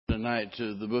tonight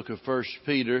to the book of 1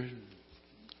 Peter.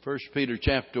 1 Peter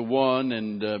chapter 1.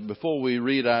 And before we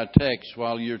read our text,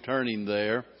 while you're turning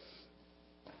there,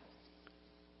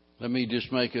 let me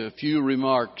just make a few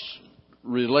remarks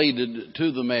related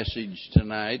to the message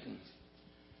tonight.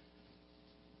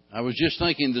 I was just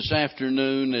thinking this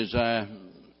afternoon as I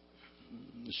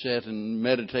sat and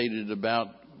meditated about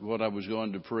what I was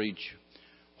going to preach,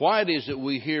 why it is that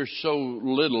we hear so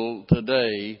little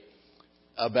today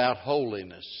about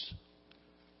holiness.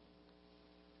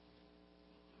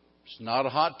 It's not a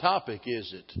hot topic,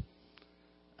 is it?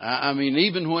 I mean,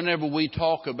 even whenever we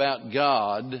talk about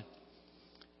God,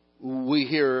 we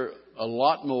hear a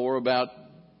lot more about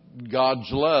God's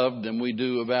love than we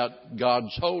do about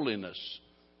God's holiness.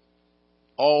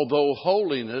 Although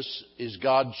holiness is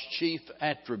God's chief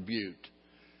attribute.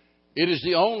 It is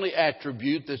the only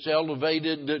attribute that's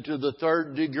elevated to the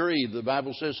third degree. The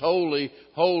Bible says holy,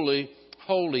 holy,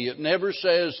 holy. It never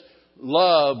says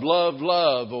love, love,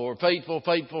 love, or faithful,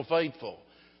 faithful, faithful.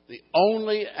 The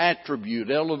only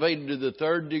attribute elevated to the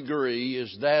third degree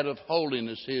is that of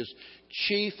holiness, His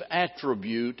chief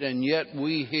attribute, and yet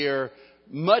we hear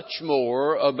much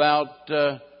more about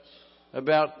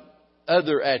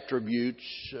other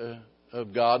attributes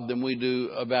of God than we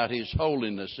do about His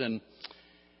holiness. And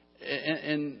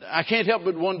I can't help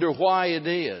but wonder why it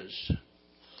is.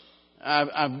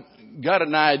 I've got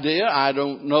an idea. I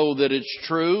don't know that it's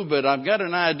true, but I've got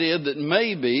an idea that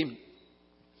maybe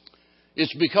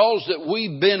it's because that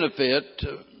we benefit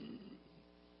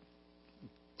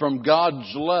from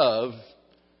God's love,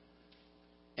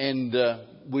 and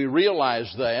we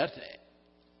realize that.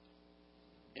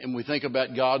 And we think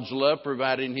about God's love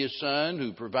providing His Son,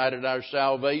 who provided our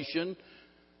salvation,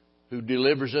 who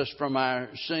delivers us from our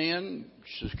sin,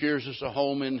 secures us a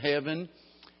home in heaven.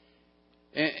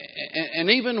 And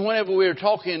even whenever we're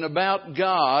talking about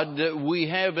God, we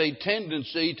have a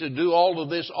tendency to do all of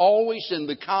this always in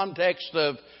the context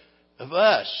of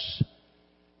us.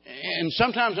 And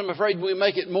sometimes I'm afraid we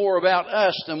make it more about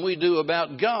us than we do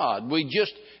about God. We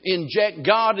just inject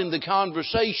God in the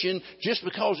conversation just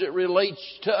because it relates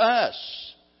to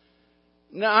us.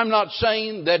 Now, I'm not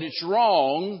saying that it's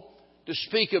wrong to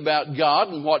speak about God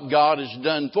and what God has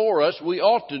done for us. We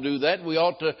ought to do that. We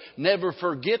ought to never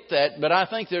forget that. But I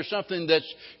think there's something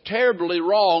that's terribly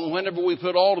wrong whenever we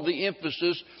put all of the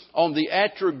emphasis on the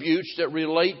attributes that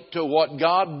relate to what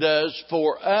God does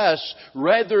for us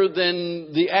rather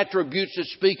than the attributes that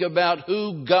speak about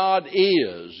who God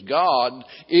is. God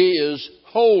is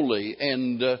holy,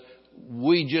 and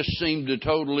we just seem to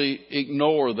totally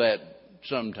ignore that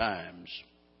sometimes.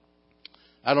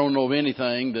 I don't know of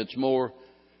anything that's more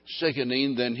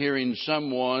sickening than hearing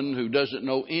someone who doesn't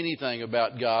know anything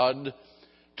about God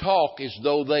talk as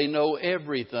though they know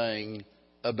everything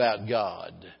about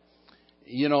God.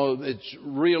 You know, it's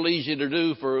real easy to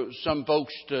do for some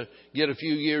folks to get a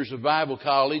few years of Bible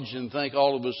college and think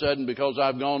all of a sudden, because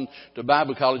I've gone to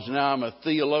Bible college now, I'm a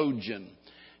theologian.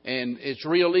 And it's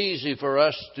real easy for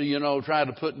us to, try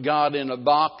to put God in a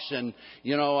box and,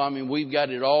 we've got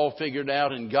it all figured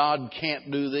out and God can't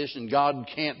do this and God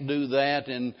can't do that.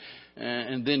 And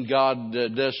then God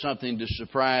does something to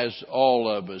surprise all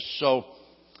of us. So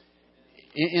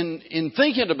in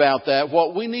thinking about that,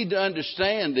 what we need to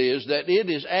understand is that it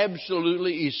is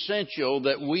absolutely essential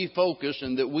that we focus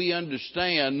and that we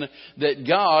understand that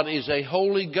God is a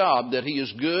holy God, that He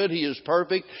is good, He is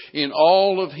perfect in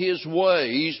all of His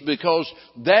ways, because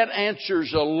that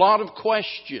answers a lot of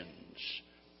questions.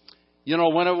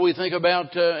 Whenever we think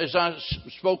about, as I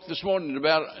spoke this morning,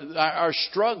 about our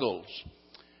struggles,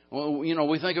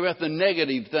 we think about the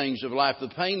negative things of life, the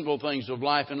painful things of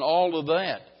life, and all of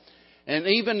that. And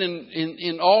even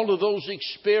in all of those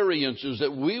experiences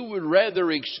that we would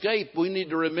rather escape, we need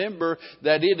to remember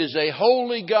that it is a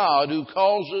holy God who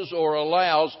causes or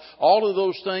allows all of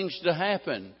those things to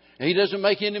happen. He doesn't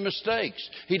make any mistakes.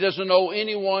 He doesn't owe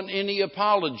anyone any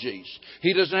apologies.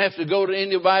 He doesn't have to go to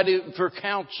anybody for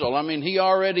counsel. He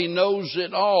already knows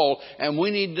it all. And we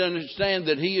need to understand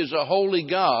that He is a holy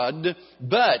God.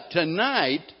 But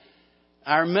tonight,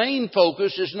 our main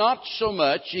focus is not so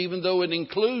much, even though it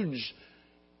includes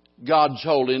God's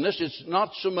holiness, it's not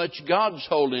so much God's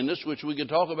holiness, which we could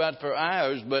talk about for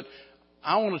hours, but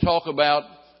I want to talk about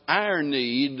our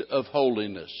need of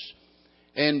holiness.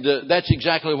 And that's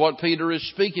exactly what Peter is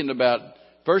speaking about.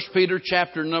 1 Peter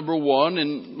chapter number 1,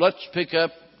 and let's pick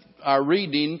up our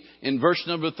reading in verse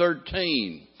number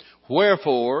 13.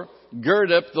 Wherefore,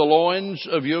 gird up the loins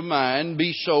of your mind,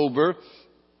 be sober,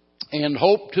 and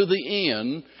hope to the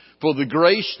end for the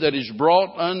grace that is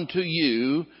brought unto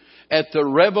you at the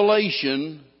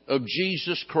revelation of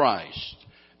Jesus Christ.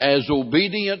 as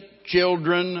obedient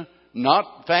children,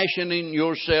 not fashioning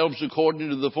yourselves according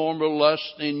to the former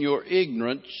lust in your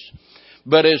ignorance,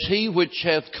 but as He which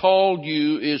hath called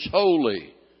you is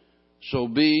holy, so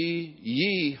be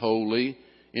ye holy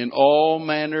in all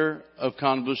manner of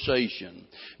conversation.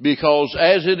 Because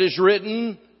as it is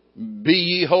written, be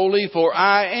ye holy, for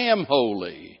I am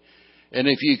holy. And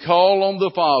if ye call on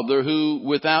the Father, who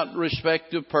without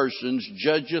respect of persons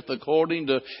judgeth according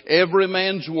to every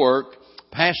man's work,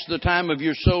 pass the time of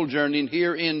your sojourning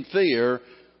here in fear,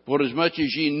 for as much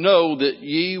as ye know that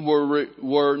ye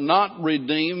were not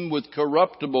redeemed with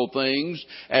corruptible things,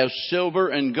 as silver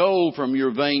and gold from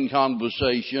your vain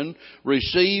conversation,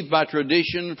 received by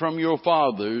tradition from your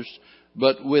fathers,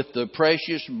 but with the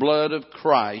precious blood of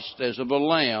Christ, as of a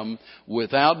lamb,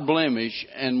 without blemish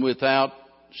and without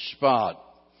spot.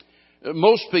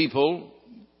 Most people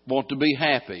want to be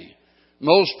happy.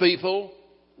 Most people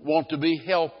want to be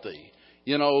healthy.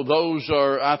 You know, those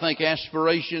are, I think,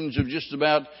 aspirations of just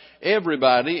about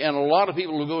everybody. And a lot of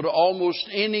people will go to almost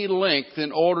any length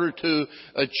in order to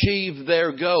achieve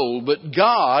their goal. But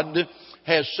God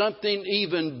has something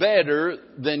even better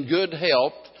than good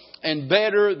health and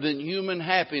better than human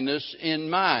happiness in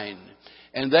mind.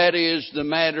 And that is the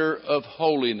matter of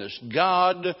holiness.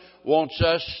 God wants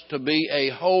us to be a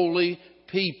holy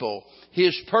people.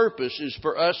 His purpose is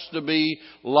for us to be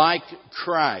like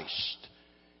Christ.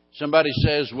 Somebody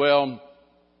says, well,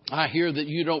 I hear that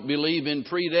you don't believe in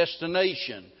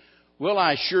predestination. Well,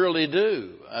 I surely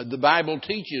do. The Bible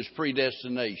teaches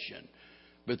predestination.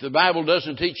 But the Bible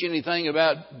doesn't teach anything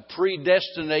about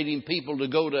predestinating people to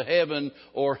go to heaven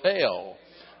or hell.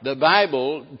 The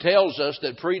Bible tells us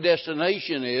that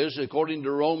predestination is, according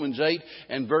to Romans 8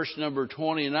 and verse number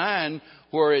 29,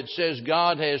 where it says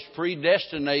God has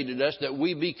predestinated us that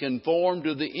we be conformed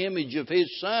to the image of His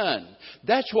Son.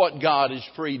 That's what God is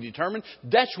predetermined.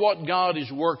 That's what God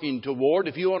is working toward.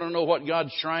 If you want to know what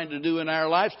God's trying to do in our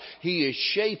lives, He is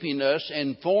shaping us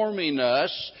and forming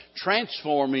us,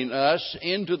 transforming us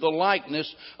into the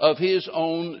likeness of His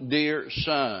own dear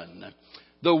Son.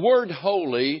 The word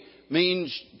holy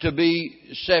means to be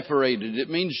separated. It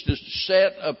means to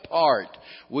set apart.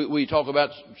 We talk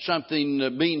about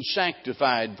something being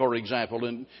sanctified, for example,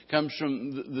 and comes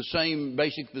from the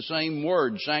same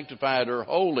word, sanctified or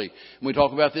holy. We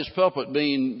talk about this pulpit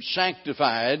being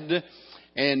sanctified,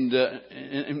 and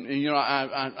you know,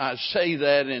 I say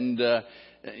that, and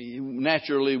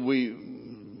naturally we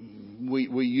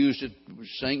use it,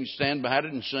 sing, stand behind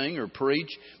it and sing or preach.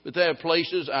 But there are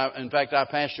places, in fact, I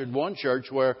pastored one church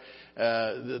where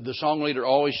the song leader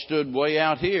always stood way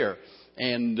out here.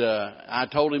 And I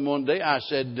told him one day, I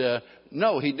said,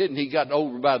 no, he didn't. He got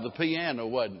over by the piano,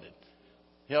 wasn't it?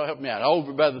 He'll help me out.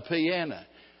 Over by the piano.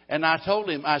 And I told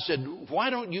him, I said, why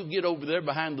don't you get over there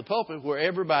behind the pulpit where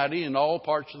everybody in all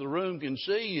parts of the room can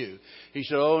see you? He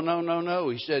said, oh, no.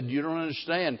 He said, you don't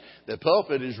understand. The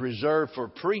pulpit is reserved for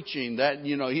preaching. That,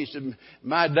 you know, he said,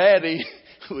 my daddy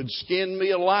would skin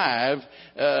me alive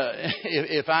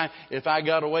if I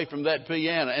got away from that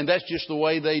piano. And that's just the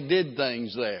way they did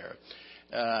things there.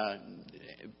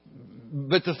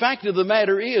 But the fact of the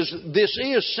matter is, this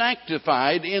is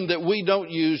sanctified in that we don't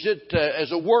use it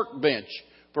as a workbench.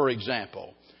 For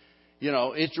example, you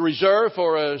know, it's reserved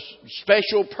for a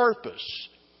special purpose.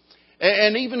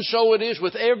 And even so it is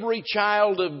with every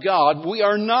child of God. We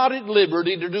are not at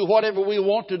liberty to do whatever we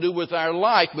want to do with our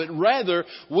life, but rather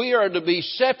we are to be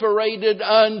separated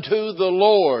unto the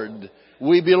Lord.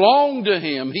 We belong to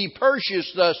Him. He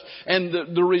purchased us,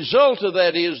 and the result of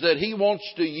that is that He wants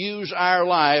to use our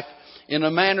life in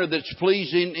a manner that's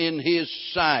pleasing in His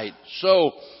sight.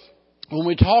 So when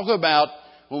we talk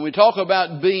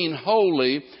about being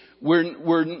holy,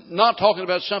 we're not talking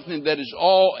about something that is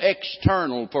all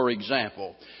external, for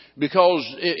example. Because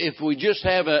if we just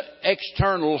have an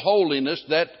external holiness,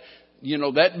 that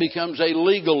becomes a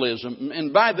legalism.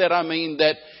 And by that I mean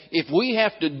that if we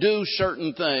have to do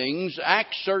certain things,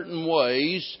 act certain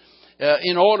ways,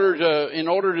 in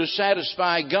order to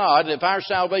satisfy God, if our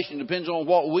salvation depends on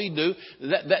what we do,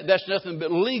 that's nothing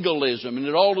but legalism, and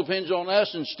it all depends on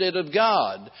us instead of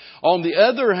God. On the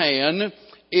other hand,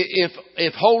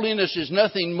 if holiness is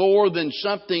nothing more than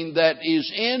something that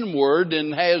is inward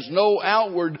and has no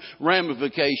outward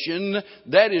ramification,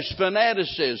 that is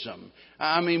fanaticism.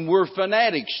 I mean, we're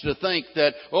fanatics to think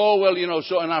that, oh, well,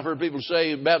 and I've heard people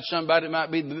say about somebody that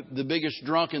might be the biggest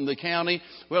drunk in the county.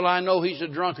 Well, I know he's a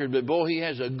drunkard, but boy, he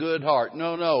has a good heart.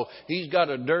 No. He's got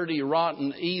a dirty,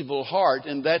 rotten, evil heart,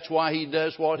 and that's why he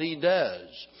does what he does.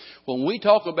 When we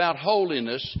talk about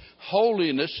holiness,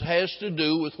 holiness has to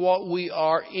do with what we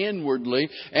are inwardly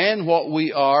and what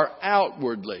we are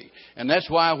outwardly. And that's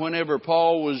why whenever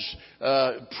Paul was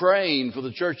praying for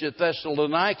the church at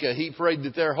Thessalonica, he prayed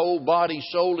that their whole body,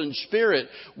 soul, and spirit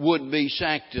would be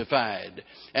sanctified.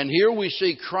 And here we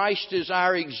see Christ is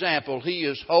our example. He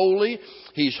is holy.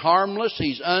 He's harmless.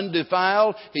 He's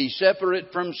undefiled. He's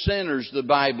separate from sinners, the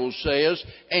Bible says.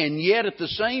 And yet at the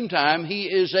same time, He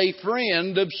is a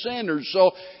friend of sinners.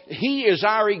 So He is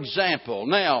our example.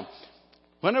 Now,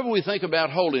 whenever we think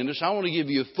about holiness, I want to give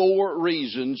you 4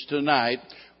 reasons tonight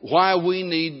why we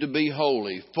need to be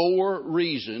holy. 4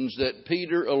 reasons that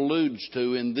Peter alludes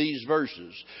to in these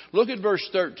verses. Look at verse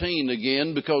 13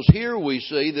 again, because here we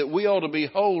see that we ought to be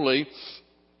holy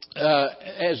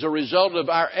as a result of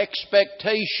our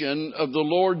expectation of the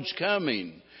Lord's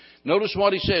coming. Notice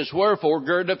what he says, wherefore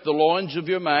gird up the loins of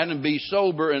your mind and be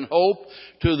sober and hope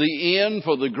to the end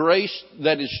for the grace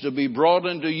that is to be brought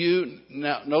unto you.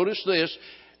 Now notice this,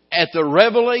 at the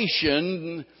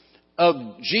revelation of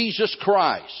Jesus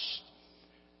Christ.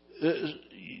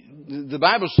 The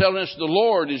Bible's telling us the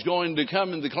Lord is going to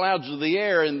come in the clouds of the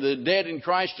air, and the dead in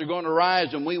Christ are going to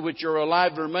rise, and we which are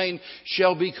alive and remain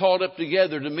shall be caught up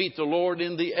together to meet the Lord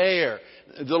in the air.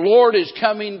 The Lord is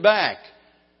coming back.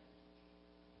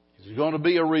 There's going to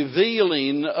be a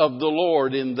revealing of the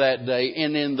Lord in that day.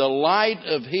 And in the light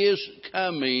of His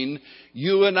coming,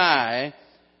 you and I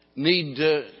need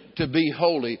to be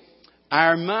holy.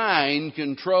 Our mind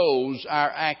controls our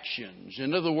actions.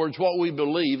 In other words, what we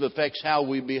believe affects how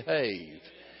we behave.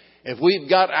 If we've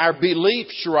got our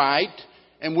beliefs right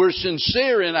and we're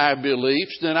sincere in our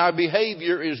beliefs, then our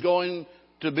behavior is going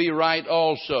to be right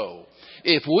also.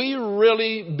 If we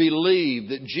really believe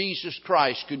that Jesus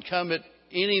Christ could come at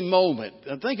any moment.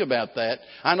 And think about that.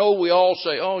 I know we all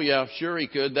say, oh yeah, sure He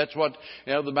could. That's what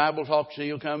the Bible talks.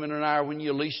 He'll come in an hour when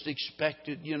you least expect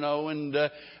it, and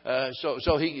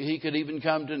so he could even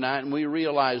come tonight, and we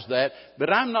realize that.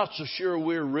 But I'm not so sure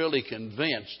we're really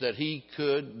convinced that He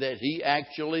could, that He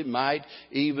actually might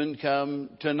even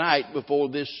come tonight before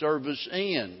this service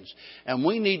ends. And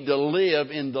we need to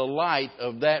live in the light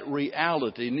of that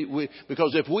reality,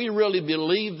 because if we really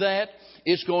believe that,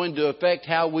 it's going to affect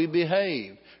how we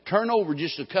behave. Turn over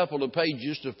just a couple of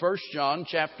pages to 1 John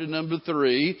chapter number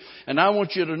 3. And I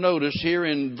want you to notice here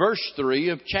in verse 3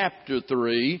 of chapter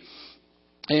 3.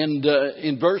 And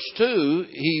in verse 2,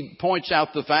 he points out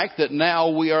the fact that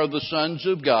now we are the sons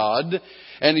of God.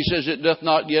 And he says, it doth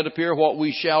not yet appear what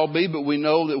we shall be, but we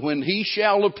know that when He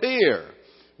shall appear,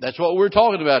 that's what we're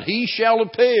talking about. He shall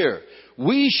appear.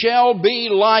 We shall be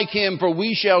like Him, for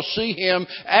we shall see Him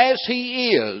as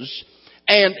He is.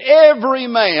 And every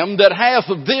man that hath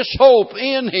this hope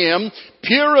in Him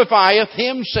purifieth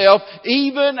himself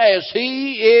even as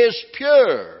He is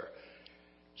pure.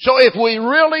 So if we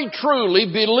really truly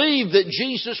believe that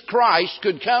Jesus Christ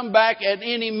could come back at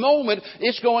any moment,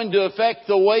 it's going to affect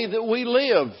the way that we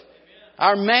live.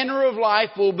 Our manner of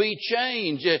life will be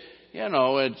changed.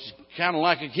 It's kind of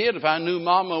like a kid. If I knew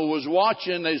Mama was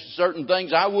watching, there's certain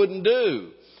things I wouldn't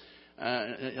do.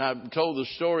 I've told the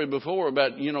story before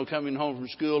about, coming home from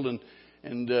school and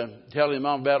telling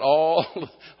Mom about all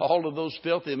of those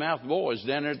filthy mouthed boys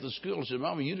down there at the school. I said,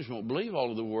 Mama, you just won't believe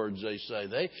all of the words they say.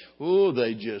 They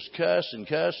just cuss and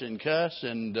cuss and cuss.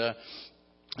 And it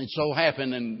so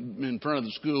happened in front of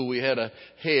the school we had a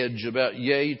hedge about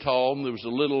yay tall, and there was a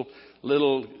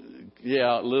little,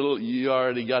 you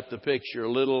already got the picture,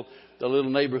 the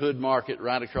little neighborhood market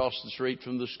right across the street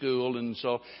from the school. And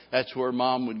so that's where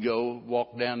Mom would go,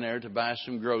 walk down there to buy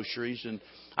some groceries. And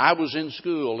I was in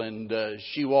school, and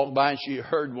she walked by and she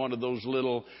heard one of those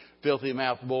little filthy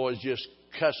mouthed boys just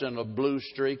cussing a blue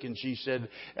streak. And she said,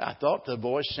 I thought the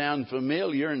voice sounded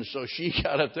familiar. And so she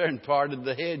got up there and parted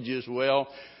the hedges. Well,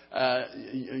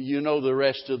 you know the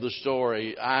rest of the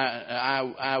story.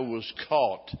 I was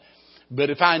caught. But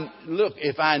if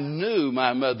I knew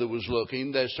my mother was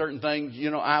looking, there's certain things,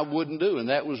 I wouldn't do. And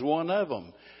that was one of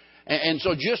them. And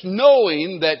so just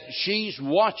knowing that she's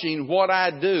watching what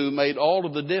I do made all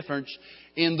of the difference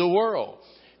in the world.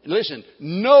 Listen,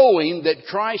 knowing that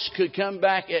Christ could come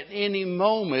back at any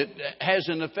moment has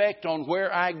an effect on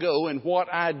where I go and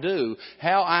what I do,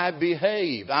 how I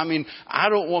behave. I mean, I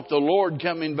don't want the Lord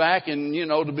coming back and,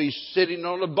 to be sitting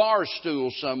on a bar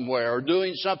stool somewhere or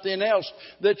doing something else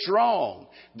that's wrong.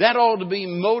 That ought to be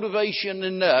motivation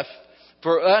enough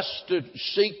for us to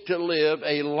seek to live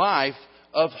a life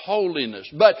of holiness.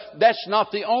 But that's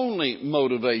not the only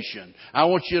motivation. I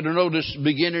want you to notice,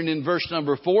 beginning in verse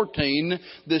number 14,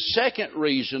 the second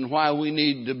reason why we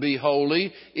need to be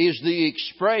holy is the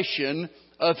expression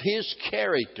of His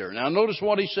character. Now notice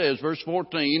what he says, verse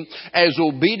 14, as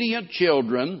obedient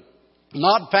children,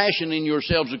 not fashioning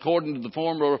yourselves according to the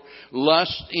former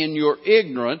lust in your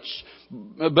ignorance,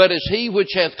 but as He which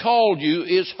hath called you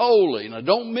is holy. Now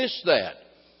don't miss that.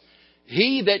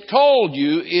 He that called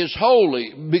you is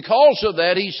holy. Because of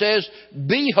that, he says,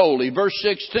 be holy. Verse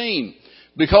 16,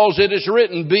 because it is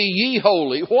written, be ye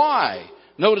holy. Why?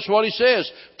 Notice what he says,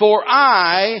 for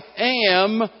I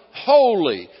am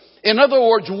holy. In other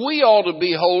words, we ought to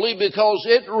be holy because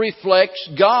it reflects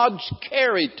God's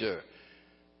character.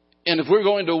 And if we're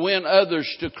going to win others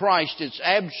to Christ, it's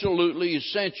absolutely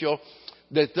essential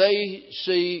that they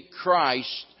see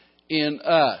Christ in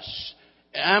us.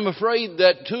 I'm afraid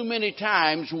that too many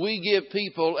times we give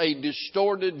people a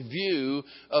distorted view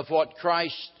of what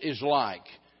Christ is like.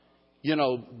 You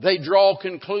know, they draw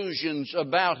conclusions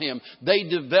about Him. They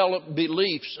develop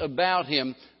beliefs about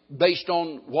Him based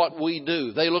on what we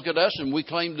do. They look at us and we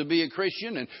claim to be a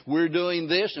Christian and we're doing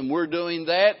this and we're doing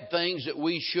that, things that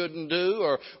we shouldn't do,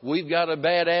 or we've got a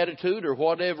bad attitude or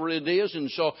whatever it is. And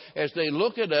so as they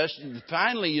look at us,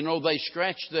 finally, they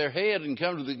scratch their head and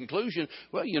come to the conclusion,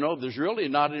 well, there's really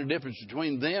not any difference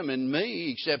between them and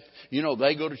me, except,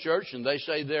 they go to church and they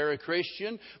say they're a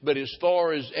Christian. But as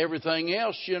far as everything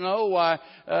else,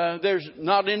 there's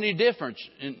not any difference.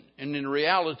 And in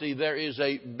reality, there is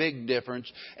a big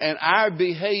difference. And our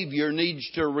behavior needs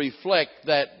to reflect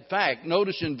that fact.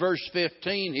 Notice in verse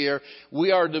 15 here,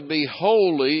 we are to be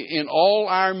holy in all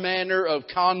our manner of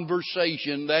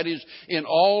conversation. That is, in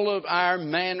all of our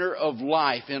manner of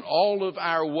life, in all of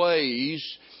our ways,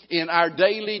 in our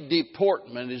daily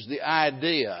deportment is the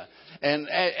idea. And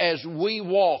as we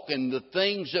walk and the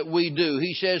things that we do,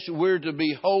 he says we're to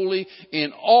be holy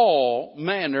in all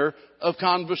manner of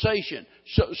conversation.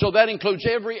 So that includes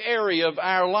every area of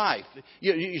our life.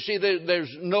 You see,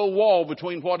 there's no wall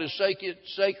between what is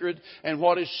sacred and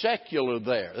what is secular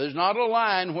there. There's not a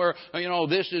line where,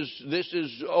 this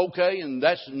is okay and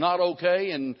that's not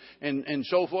okay and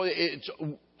so forth. It's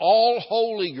all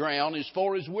holy ground as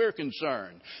far as we're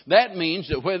concerned. That means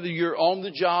that whether you're on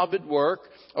the job at work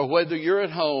or whether you're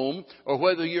at home or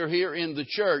whether you're here in the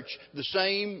church, the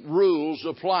same rules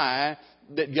apply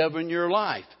that govern your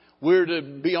life. We're to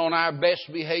be on our best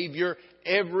behavior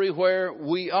everywhere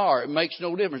we are. It makes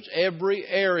no difference. Every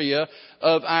area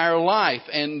of our life.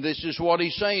 And this is what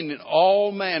he's saying, in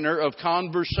all manner of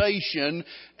conversation.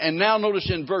 And now notice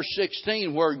in verse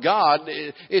 16 where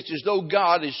it's as though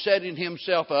God is setting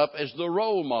Himself up as the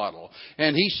role model.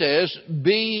 And He says,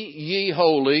 be ye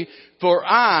holy, for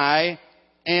I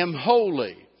am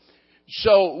holy.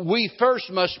 So we first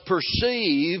must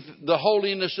perceive the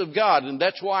holiness of God. And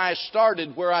that's why I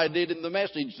started where I did in the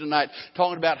message tonight,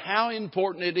 talking about how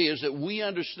important it is that we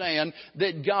understand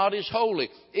that God is holy.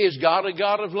 Is God a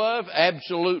God of love?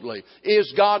 Absolutely.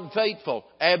 Is God faithful?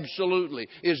 Absolutely.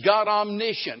 Is God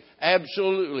omniscient?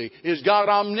 Absolutely. Is God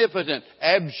omnipotent?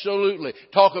 Absolutely.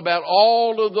 Talk about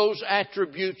all of those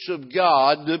attributes of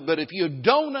God. But if you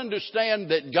don't understand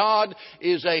that God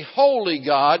is a holy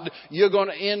God, you're going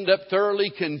to end up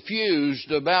thoroughly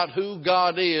confused about who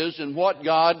God is and what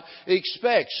God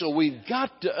expects. So we've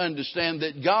got to understand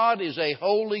that God is a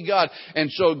holy God.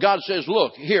 And so God says,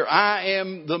 look, here, I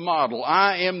am the model.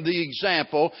 I am the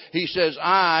example. He says,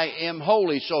 I am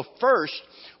holy. So first,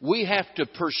 we have to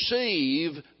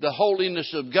perceive the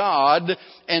holiness of God,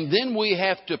 and then we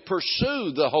have to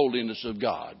pursue the holiness of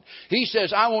God. He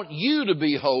says, I want you to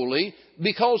be holy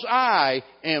because I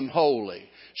am holy.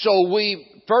 So we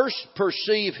first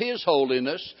perceive His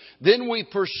holiness, then we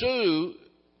pursue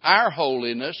our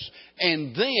holiness,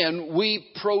 and then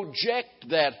we project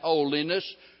that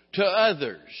holiness to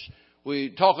others.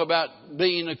 We talk about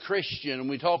being a Christian, and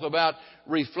we talk about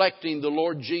reflecting the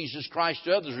Lord Jesus Christ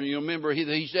to others. And you remember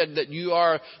he said that you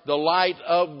are the light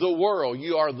of the world.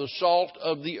 You are the salt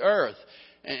of the earth.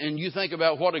 And you think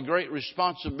about what a great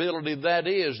responsibility that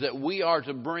is, that we are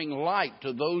to bring light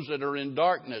to those that are in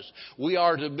darkness. We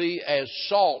are to be as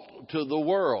salt to the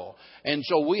world. And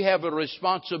so we have a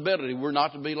responsibility. We're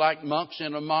not to be like monks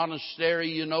in a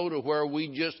monastery, to where we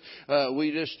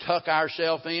just tuck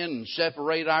ourselves in and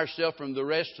separate ourselves from the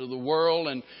rest of the world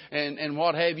and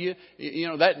what have you.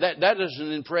 That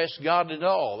doesn't impress God at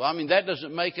all. I mean, that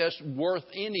doesn't make us worth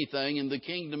anything in the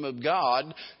kingdom of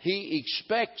God. He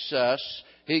expects us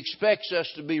He expects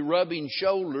us to be rubbing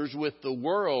shoulders with the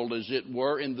world, as it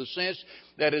were, in the sense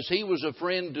that as He was a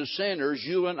friend to sinners,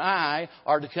 you and I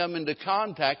are to come into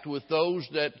contact with those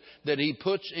that He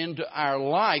puts into our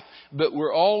life. But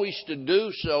we're always to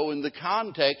do so in the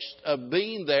context of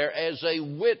being there as a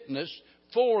witness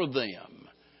for them.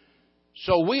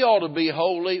 So we ought to be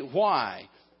holy. Why?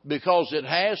 Because it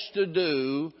has to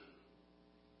do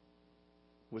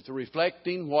with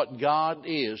reflecting what God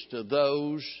is to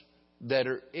those that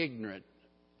are ignorant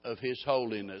of His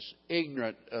holiness,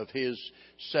 ignorant of His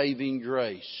saving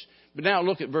grace. But now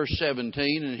look at verse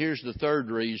 17, and here's the third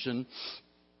reason,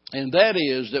 and that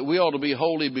is that we ought to be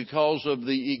holy because of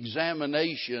the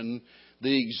examination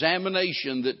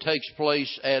that takes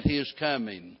place at His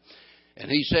coming. And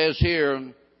he says here,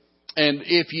 "And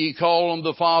if ye call on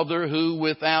the Father, who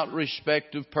without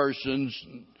respect of persons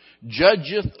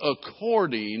judgeth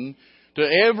according to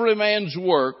every man's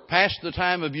work, pass the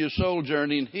time of your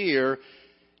sojourning here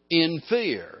in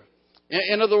fear."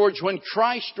 In other words, when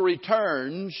Christ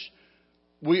returns,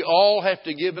 we all have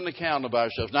to give an account of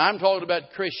ourselves. Now, I'm talking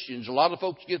about Christians. A lot of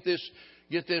folks get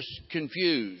this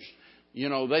confused. You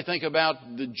know, they think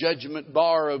about the judgment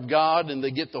bar of God and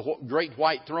they get the great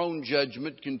white throne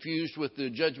judgment confused with the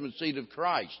judgment seat of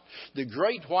Christ. The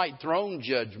great white throne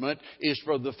judgment is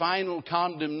for the final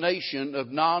condemnation of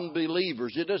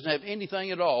non-believers. It doesn't have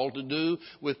anything at all to do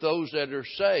with those that are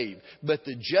saved. But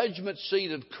the judgment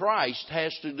seat of Christ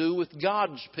has to do with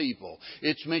God's people.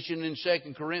 It's mentioned in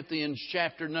 2 Corinthians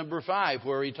chapter number 5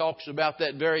 where he talks about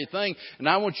that very thing. And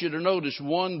I want you to notice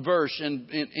one verse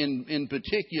in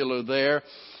particular there.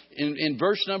 In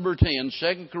verse number 10,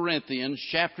 2 Corinthians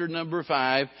chapter number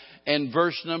 5 and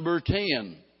verse number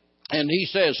 10. And he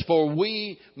says, "For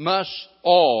we must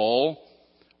all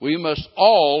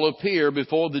appear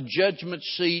before the judgment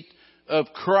seat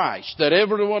of Christ, that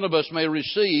every one of us may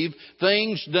receive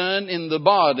things done in the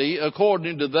body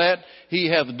according to that he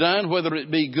hath done, whether it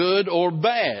be good or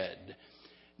bad."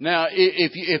 Now,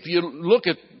 if you look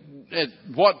at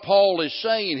what Paul is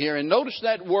saying here, and notice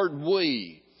that word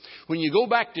 "we." When you go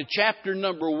back to chapter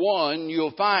number 1,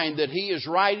 you'll find that he is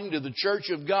writing to the church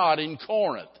of God in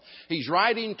Corinth. He's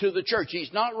writing to the church.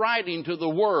 He's not writing to the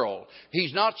world.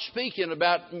 He's not speaking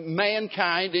about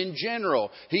mankind in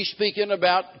general. He's speaking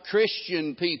about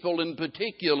Christian people in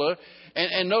particular.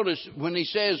 And notice when he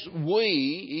says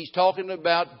 "we," he's talking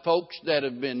about folks that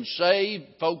have been saved,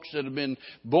 folks that have been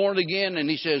born again. And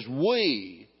he says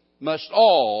we must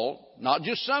all, not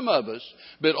just some of us,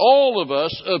 but all of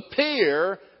us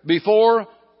appear before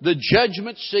the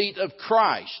judgment seat of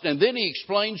Christ. And then he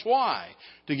explains why.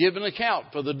 To give an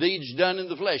account for the deeds done in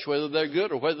the flesh, whether they're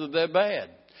good or whether they're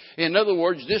bad. In other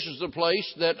words, this is the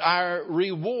place that our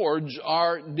rewards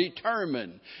are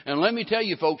determined. And let me tell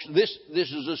you folks, this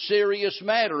is a serious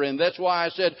matter. And that's why I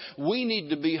said we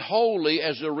need to be holy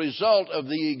as a result of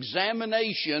the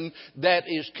examination that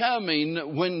is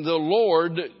coming when the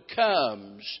Lord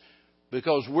comes.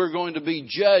 Because we're going to be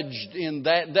judged in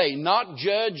that day. Not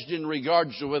judged in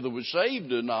regards to whether we're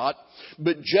saved or not,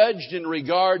 but judged in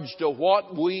regards to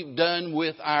what we've done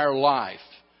with our life.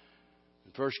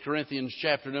 In 1 Corinthians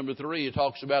chapter number 3, it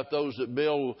talks about those that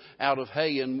build out of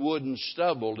hay and wood and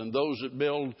stubble, and those that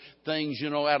build things,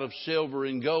 out of silver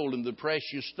and gold and the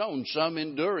precious stone. Some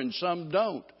endure and some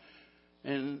don't.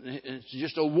 And it's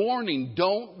just a warning.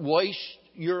 Don't waste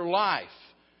your life.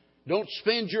 Don't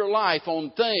spend your life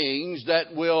on things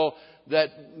that will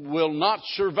not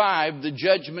survive the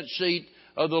judgment seat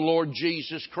of the Lord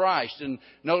Jesus Christ. And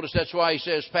notice that's why he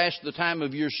says, "Pass the time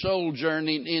of your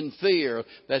sojourning in fear."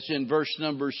 That's in verse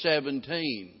number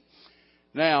 17.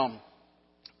 Now,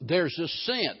 there's a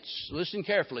sense, listen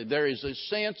carefully, there is a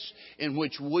sense in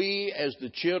which we as the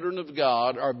children of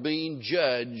God are being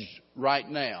judged right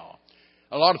now.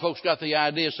 A lot of folks got the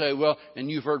idea, say, well,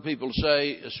 and you've heard people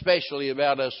say, especially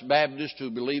about us Baptists who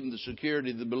believe in the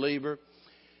security of the believer,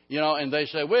 and they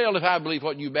say, well, if I believe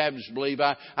what you Baptists believe,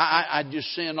 I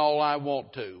just sin all I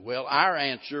want to. Well, our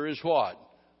answer is what?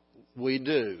 We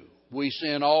do. We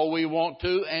sin all we want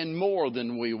to and more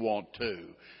than we want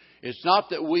to. It's not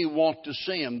that we want to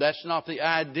sin. That's not the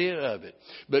idea of it.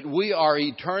 But we are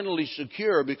eternally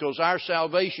secure because our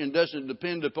salvation doesn't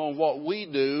depend upon what we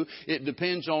do. It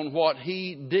depends on what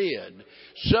He did.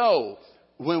 So,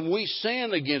 when we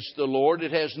sin against the Lord,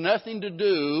 it has nothing to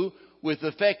do with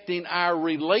affecting our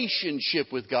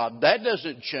relationship with God. That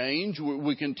doesn't change.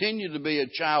 We continue to be a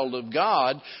child of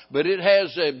God, but it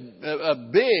has a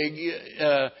big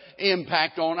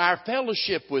impact on our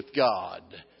fellowship with God.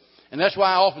 And that's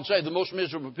why I often say the most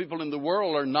miserable people in the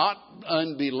world are not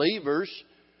unbelievers.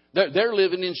 They're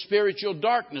living in spiritual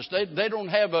darkness. They don't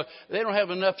have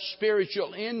enough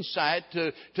spiritual insight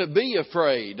to be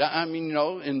afraid. I mean,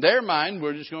 in their mind,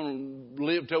 we're just going to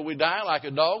live till we die like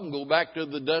a dog and go back to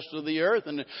the dust of the earth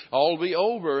and all be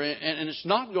over. And it's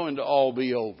not going to all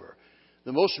be over.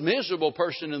 The most miserable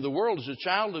person in the world is a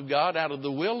child of God out of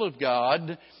the will of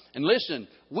God. And listen,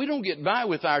 we don't get by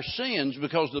with our sins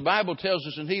because the Bible tells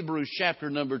us in Hebrews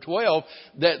chapter number 12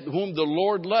 that whom the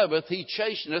Lord loveth, He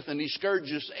chasteneth, and He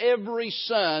scourges every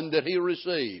son that He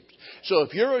receives. So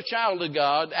if you're a child of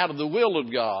God out of the will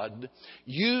of God,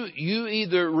 you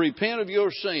either repent of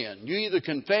your sin, you either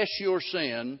confess your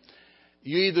sin,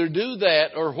 you either do that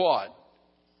or what?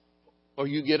 Or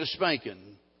you get a spanking.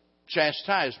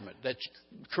 Chastisement. That's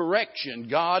correction.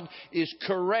 God is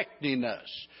correcting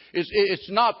us. It's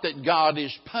not that God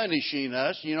is punishing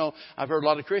us. I've heard a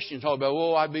lot of Christians talk about,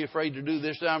 I'd be afraid to do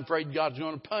this. I'm afraid God's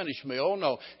going to punish me. Oh,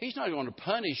 no. He's not going to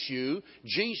punish you.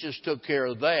 Jesus took care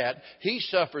of that. He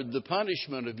suffered the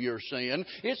punishment of your sin.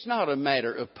 It's not a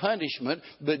matter of punishment,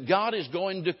 but God is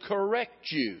going to correct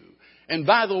you. And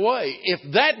by the way,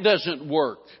 if that doesn't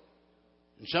work,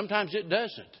 and sometimes it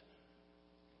doesn't,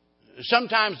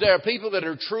 sometimes there are people that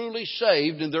are truly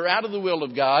saved and they're out of the will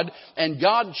of God and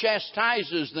God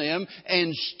chastises them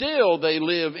and still they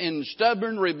live in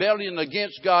stubborn rebellion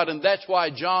against God. And that's why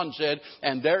John said,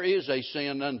 and there is a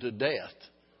sin unto death.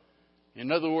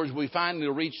 In other words, we finally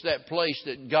reach that place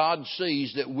that God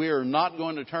sees that we're not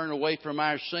going to turn away from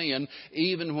our sin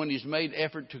even when He's made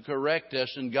effort to correct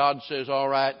us. And God says, all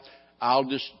right, I'll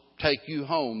just take you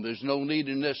home. There's no need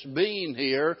in us being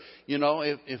here,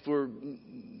 if we're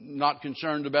not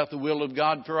concerned about the will of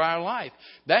God for our life.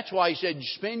 That's why He said,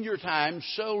 spend your time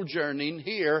sojourning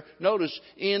here, notice,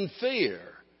 in fear.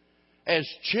 As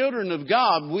children of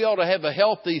God, we ought to have a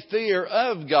healthy fear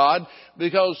of God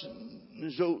because,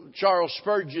 so Charles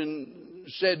Spurgeon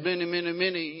said many, many,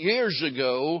 many years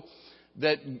ago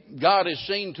that God has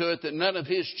seen to it that none of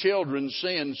His children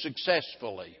sin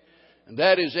successfully. And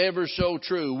that is ever so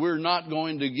true. We're not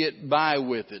going to get by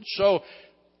with it. So,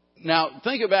 now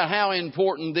think about how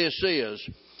important this is.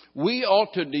 We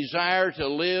ought to desire to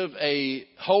live a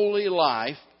holy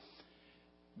life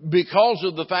because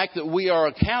of the fact that we are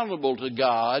accountable to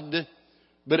God,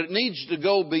 but it needs to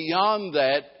go beyond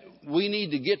that. We need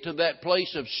to get to that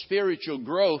place of spiritual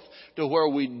growth to where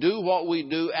we do what we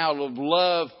do out of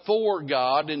love for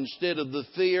God instead of the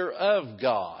fear of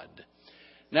God.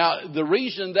 Now, the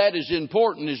reason that is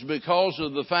important is because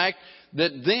of the fact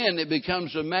that then it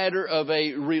becomes a matter of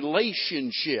a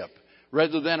relationship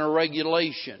rather than a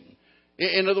regulation.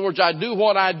 In other words, I do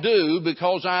what I do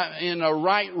because I'm in a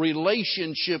right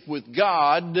relationship with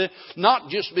God, not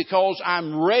just because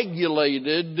I'm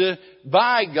regulated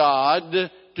by God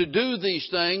to do these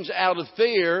things out of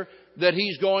fear that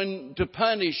He's going to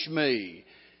punish me.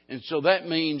 And so that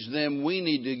means then we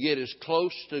need to get as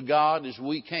close to God as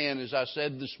we can, as I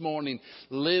said this morning,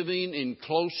 living in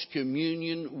close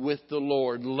communion with the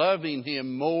Lord, loving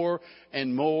Him more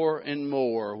and more and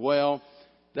more. Well,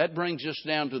 that brings us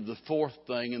down to the fourth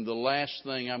thing and the last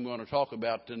thing I'm going to talk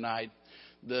about tonight.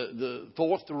 The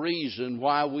fourth reason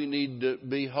why we need to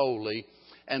be holy,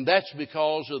 and that's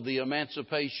because of the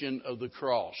emancipation of the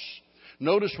cross.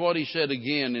 Notice what He said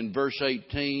again in verse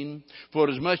 18. For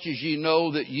as much as ye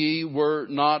know that ye were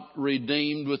not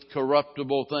redeemed with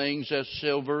corruptible things as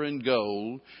silver and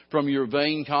gold from your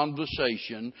vain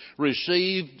conversation,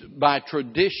 received by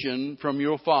tradition from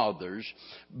your fathers,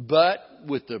 but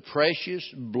with the precious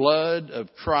blood of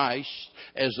Christ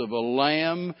as of a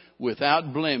lamb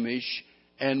without blemish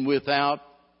and without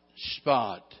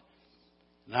spot.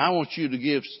 Now I want you to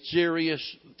give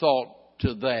serious thought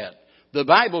to that. The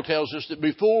Bible tells us that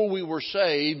before we were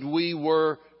saved, we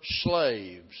were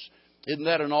slaves. Isn't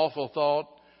that an awful thought?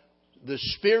 The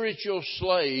spiritual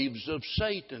slaves of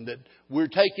Satan, that we're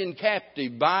taken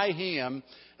captive by him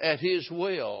at his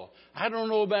will. I don't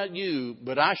know about you,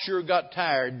 but I sure got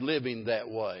tired living that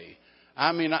way.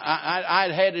 I mean,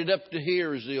 I'd had it up to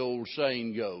here, as the old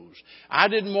saying goes. I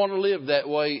didn't want to live that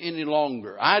way any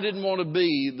longer. I didn't want to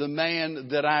be the man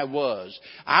that I was.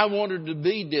 I wanted to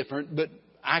be different, but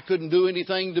I couldn't do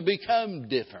anything to become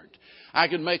different. I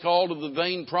could make all of the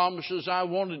vain promises I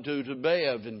wanted to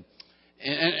Bev.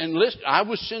 And listen, I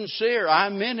was sincere. I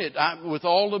meant it with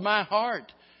all of my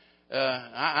heart.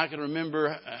 I can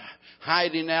remember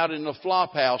hiding out in the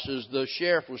flop house as the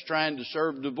sheriff was trying to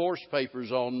serve divorce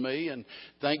papers on me. And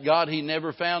thank God he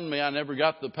never found me. I never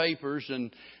got the papers.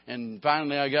 And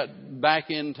finally I got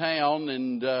back in town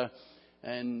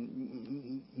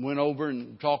and went over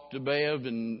and talked to Bev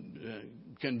and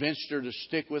convinced her to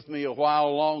stick with me a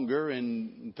while longer,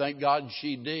 and thank God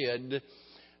she did.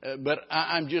 But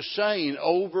I'm just saying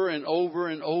over and over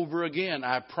and over again,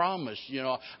 I promise,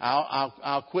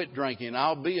 I'll quit drinking.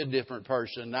 I'll be a different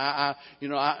person. I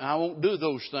won't do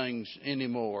those things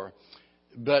anymore.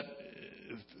 But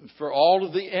for all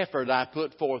of the effort I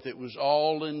put forth, it was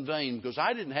all in vain because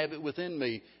I didn't have it within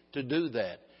me to do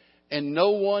that. And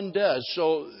no one does.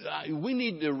 So we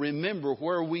need to remember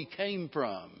where we came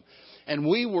from. And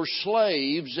we were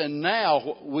slaves, and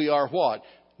now we are what?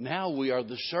 Now we are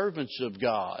the servants of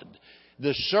God.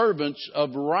 The servants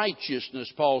of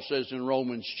righteousness, Paul says in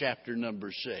Romans chapter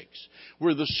number 6.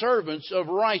 We're the servants of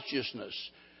righteousness.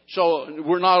 So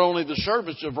we're not only the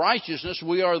servants of righteousness,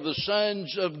 we are the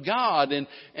sons of God. And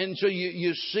so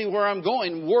you see where I'm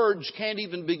going. Words can't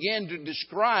even begin to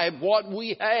describe what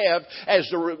we have as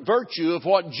the virtue of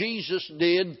what Jesus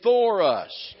did for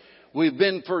us. We've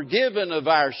been forgiven of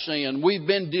our sin. We've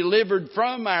been delivered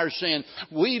from our sin.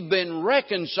 We've been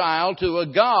reconciled to a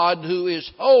God who is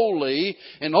holy.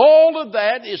 And all of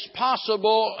that is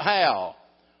possible how?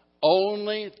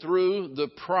 Only through the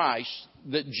price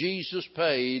that Jesus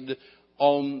paid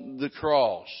on the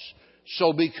cross.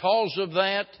 So because of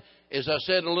that, as I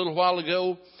said a little while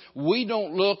ago, we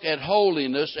don't look at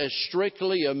holiness as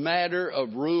strictly a matter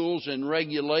of rules and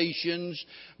regulations,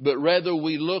 but rather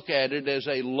we look at it as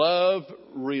a love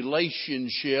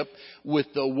relationship with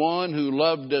the one who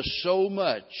loved us so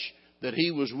much that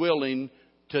He was willing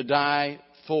to die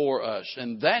for us.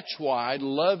 And that's why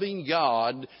loving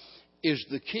God is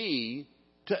the key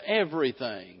to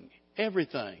everything.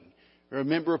 Everything.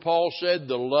 Remember, Paul said,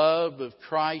 the love of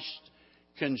Christ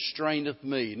constraineth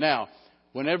me. Now,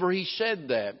 whenever he said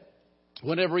that,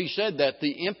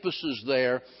 the emphasis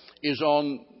there is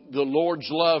on the Lord's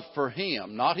love for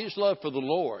Him, not His love for the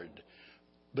Lord.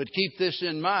 But keep this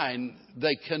in mind,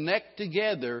 they connect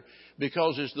together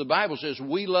because, as the Bible says,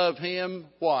 we love Him.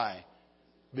 Why?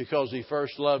 Because He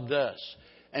first loved us.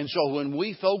 And so when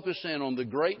we focus in on the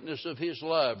greatness of His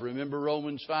love, remember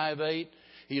Romans 5:8?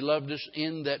 He loved us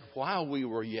in that while we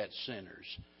were yet sinners.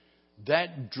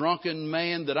 That drunken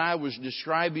man that I was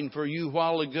describing for you a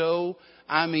while ago,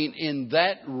 in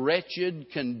that wretched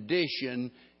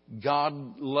condition,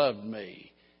 God loved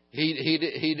me.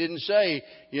 He didn't say,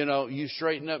 you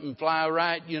straighten up and fly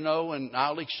right, and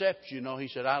I'll accept you. He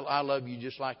said, I love you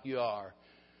just like you are.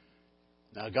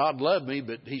 Now, God loved me,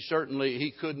 but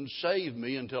He couldn't save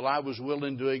me until I was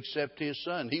willing to accept His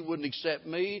Son. He wouldn't accept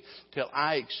me till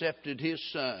I accepted His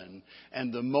Son.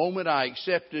 And the moment I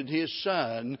accepted His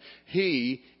Son,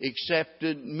 He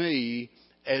accepted me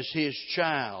as His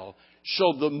child.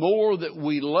 So the more that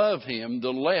we love Him,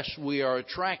 the less we are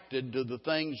attracted to the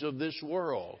things of this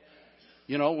world.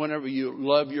 Whenever you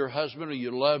love your husband or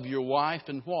you love your wife,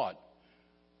 and what?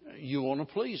 You want to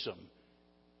please them.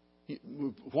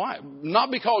 Why?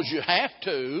 Not because you have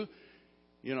to.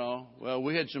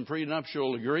 We had some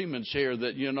prenuptial agreements here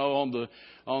that,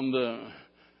 on the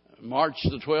March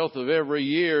the 12th of every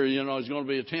year, it's going to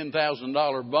be a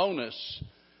 $10,000 bonus.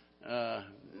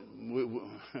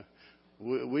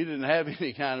 We didn't have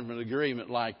any kind of an agreement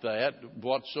like that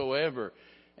whatsoever.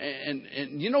 And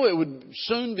it would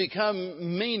soon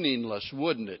become meaningless,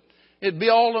 wouldn't it? It'd be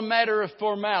all a matter of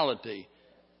formality.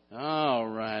 All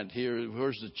right,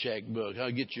 where's the checkbook? I'll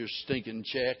get your stinking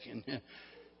check. And,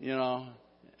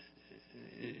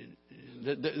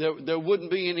 there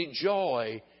wouldn't be any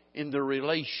joy in the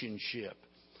relationship.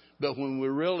 But when we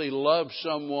really love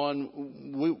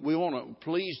someone, we want to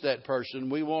please that person.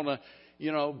 We want to,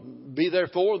 be there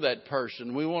for that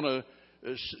person. We want to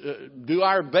do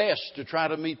our best to try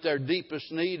to meet their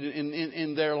deepest need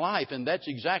in their life. And that's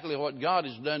exactly what God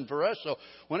has done for us. So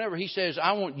whenever He says,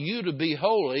 I want you to be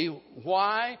holy,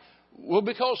 why? Well,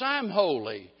 because I'm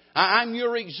holy. I'm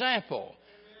your example.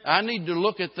 I need to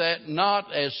look at that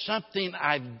not as something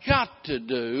I've got to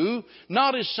do,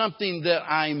 not as something that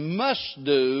I must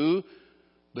do,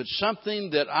 but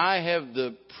something that I have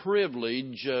the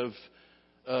privilege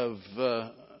of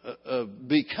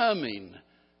becoming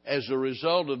as a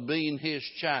result of being His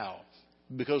child.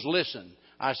 Because listen,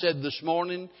 I said this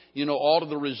morning, all of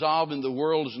the resolve in the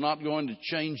world is not going to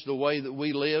change the way that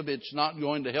we live. It's not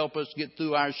going to help us get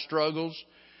through our struggles.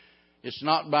 It's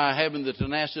not by having the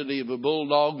tenacity of a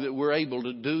bulldog that we're able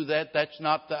to do that. That's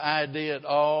not the idea at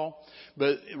all.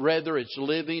 But rather it's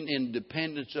living in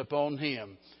dependence upon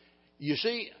Him. You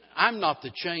see, I'm not the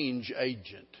change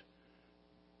agent.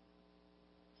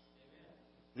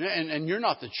 And you're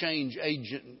not the change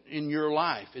agent in your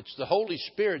life. It's the Holy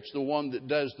Spirit's the one that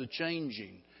does the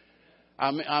changing.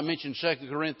 I mentioned 2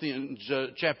 Corinthians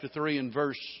chapter 3 and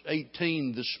verse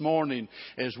 18 this morning.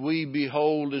 As we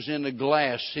behold as in a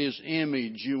glass His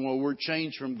image, we're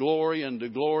changed from glory unto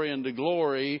glory unto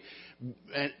glory.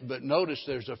 But notice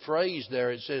there's a phrase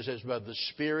there. It says, as by the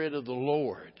Spirit of the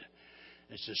Lord.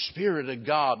 It's the Spirit of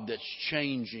God that's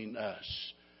changing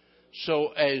us. So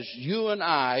as you and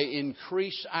I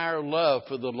increase our love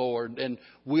for the Lord, and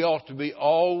we ought to be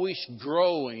always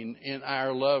growing in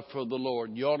our love for the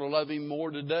Lord. You ought to love Him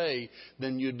more today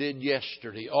than you did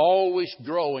yesterday. Always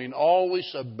growing, always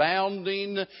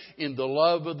abounding in the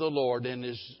love of the Lord. And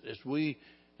as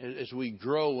we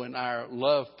grow in our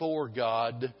love for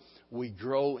God, we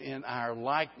grow in our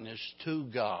likeness to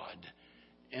God.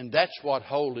 And that's what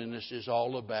holiness is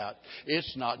all about.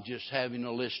 It's not just having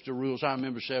a list of rules. I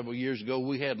remember several years ago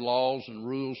we had laws and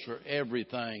rules for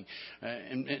everything.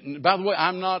 And by the way,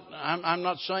 I'm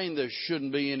not saying there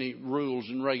shouldn't be any rules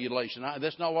and regulation.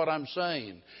 That's not what I'm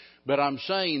saying. But I'm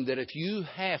saying that if you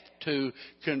have to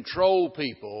control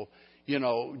people,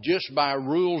 just by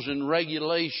rules and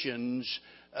regulations,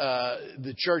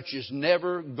 the church is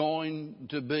never going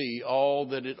to be all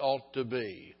that it ought to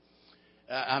be.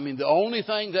 The only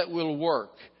thing that will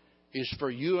work is for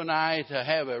you and I to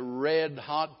have a red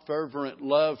hot, fervent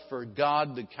love for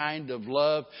God, the kind of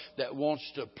love that wants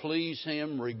to please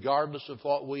Him regardless of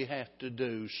what we have to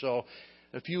do. So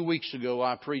a few weeks ago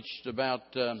I preached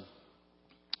about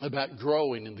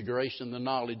growing in the grace and the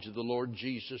knowledge of the Lord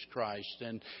Jesus Christ,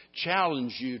 and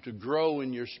challenge you to grow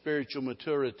in your spiritual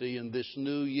maturity in this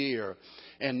new year.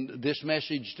 And this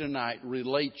message tonight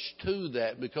relates to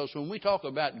that, because when we talk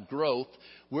about growth,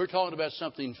 we're talking about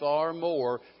something far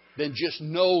more than just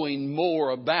knowing more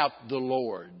about the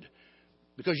Lord.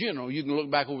 Because, you can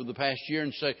look back over the past year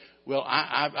and say, well,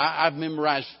 I've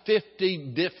memorized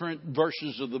 50 different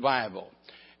verses of the Bible.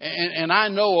 And I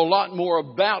know a lot more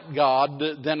about God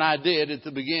than I did at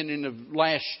the beginning of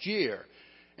last year.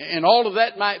 And all of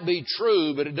that might be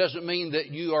true, but it doesn't mean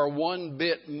that you are one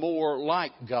bit more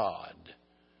like God.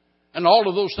 And all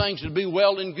of those things would be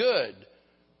well and good.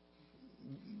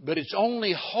 But it's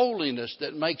only holiness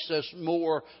that makes us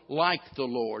more like the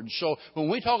Lord. So when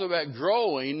we talk about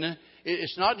growing,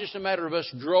 it's not just a matter of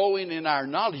us growing in our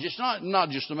knowledge. It's not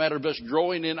just a matter of us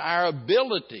growing in our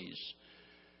abilities.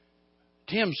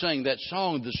 Tim sang that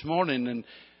song this morning, and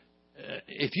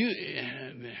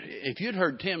if you'd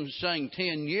heard Tim sing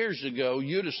 10 years ago,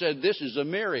 you'd have said, this is a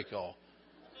miracle.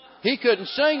 He couldn't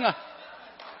sing.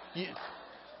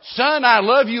 Son, I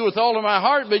love you with all of my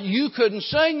heart, but you couldn't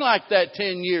sing like that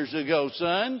 10 years ago,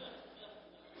 son.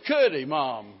 Could he,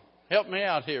 Mom? Help me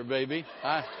out here, baby.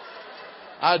 I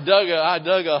dug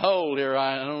a hole here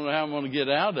I don't know how I'm going to get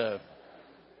out of.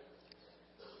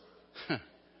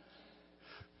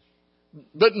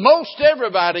 But most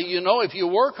everybody, if you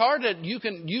work hard at it, you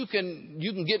can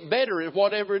get better at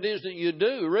whatever it is that you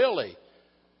do, really.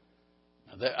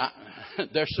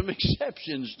 There's some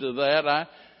exceptions to that.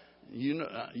 You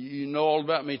know all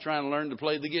about me trying to learn to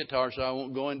play the guitar, so I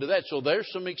won't go into that. So there's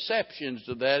some exceptions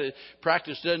to that.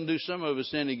 Practice doesn't do some of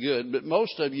us any good, but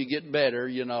most of you get better,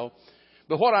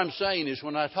 But what I'm saying is,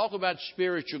 when I talk about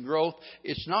spiritual growth,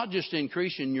 it's not just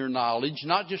increasing your knowledge,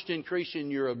 not just increasing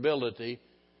your ability.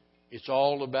 It's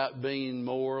all about being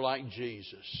more like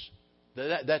Jesus.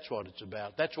 That's what it's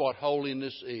about. That's what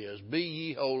holiness is. Be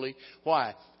ye holy.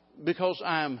 Why? Because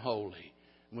I'm holy.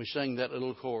 And we sing that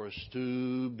little chorus.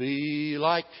 To be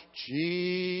like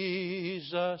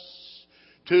Jesus.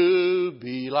 To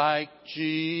be like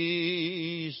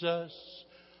Jesus.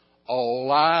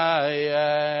 All I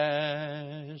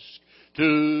ask.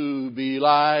 To be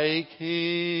like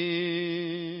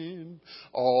Him.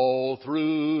 All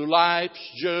through life's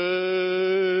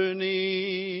journey,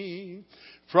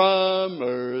 from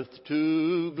earth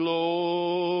to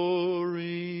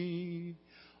glory,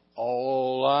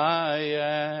 all I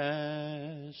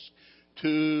ask,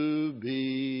 to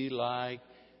be like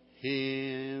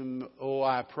Him. Oh,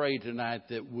 I pray tonight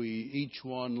that we each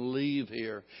one leave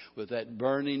here with that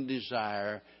burning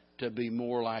desire to be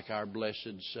more like our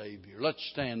blessed Savior. Let's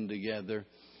stand together.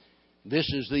 This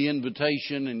is the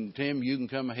invitation, and Tim, you can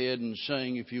come ahead and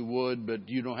sing if you would, but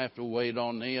you don't have to wait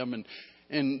on him,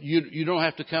 and you don't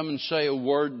have to come and say a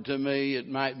word to me. It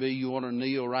might be you want to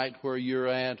kneel right where you're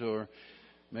at, or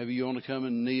maybe you want to come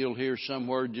and kneel here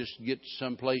somewhere, just get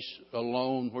someplace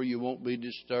alone where you won't be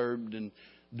disturbed and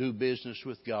do business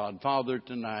with God. Father,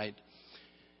 tonight,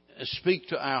 speak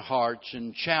to our hearts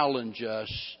and challenge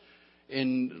us.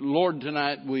 And Lord,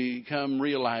 tonight we come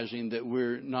realizing that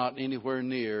we're not anywhere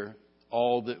near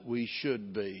all that we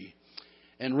should be.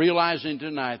 And realizing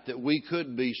tonight that we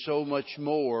could be so much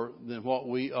more than what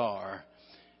we are.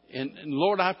 And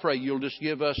Lord, I pray you'll just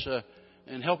give us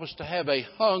and help us to have a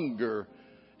hunger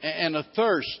and a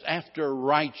thirst after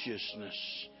righteousness.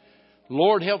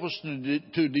 Lord, help us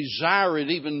to desire it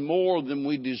even more than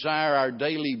we desire our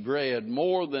daily bread,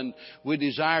 more than we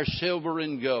desire silver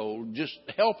and gold. Just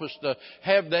help us to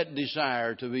have that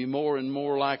desire to be more and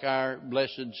more like our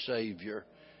blessed Savior.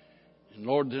 And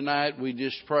Lord, tonight we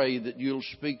just pray that you'll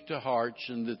speak to hearts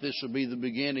and that this will be the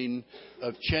beginning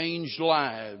of changed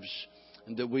lives,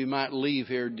 and that we might leave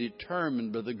here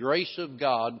determined by the grace of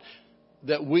God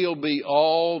that we'll be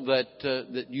all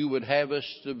that you would have us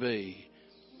to be.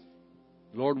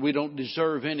 Lord, we don't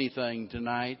deserve anything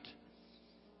tonight.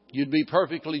 You'd be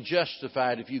perfectly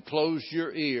justified if you closed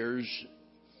your ears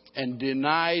and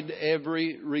denied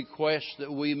every request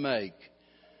that we make.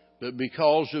 But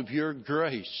because of your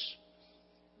grace,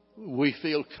 we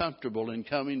feel comfortable in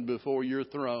coming before your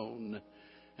throne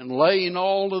and laying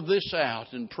all of this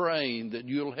out and praying that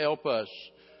you'll help us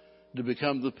to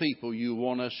become the people you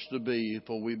want us to be.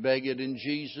 For we beg it in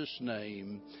Jesus'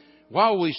 name. While we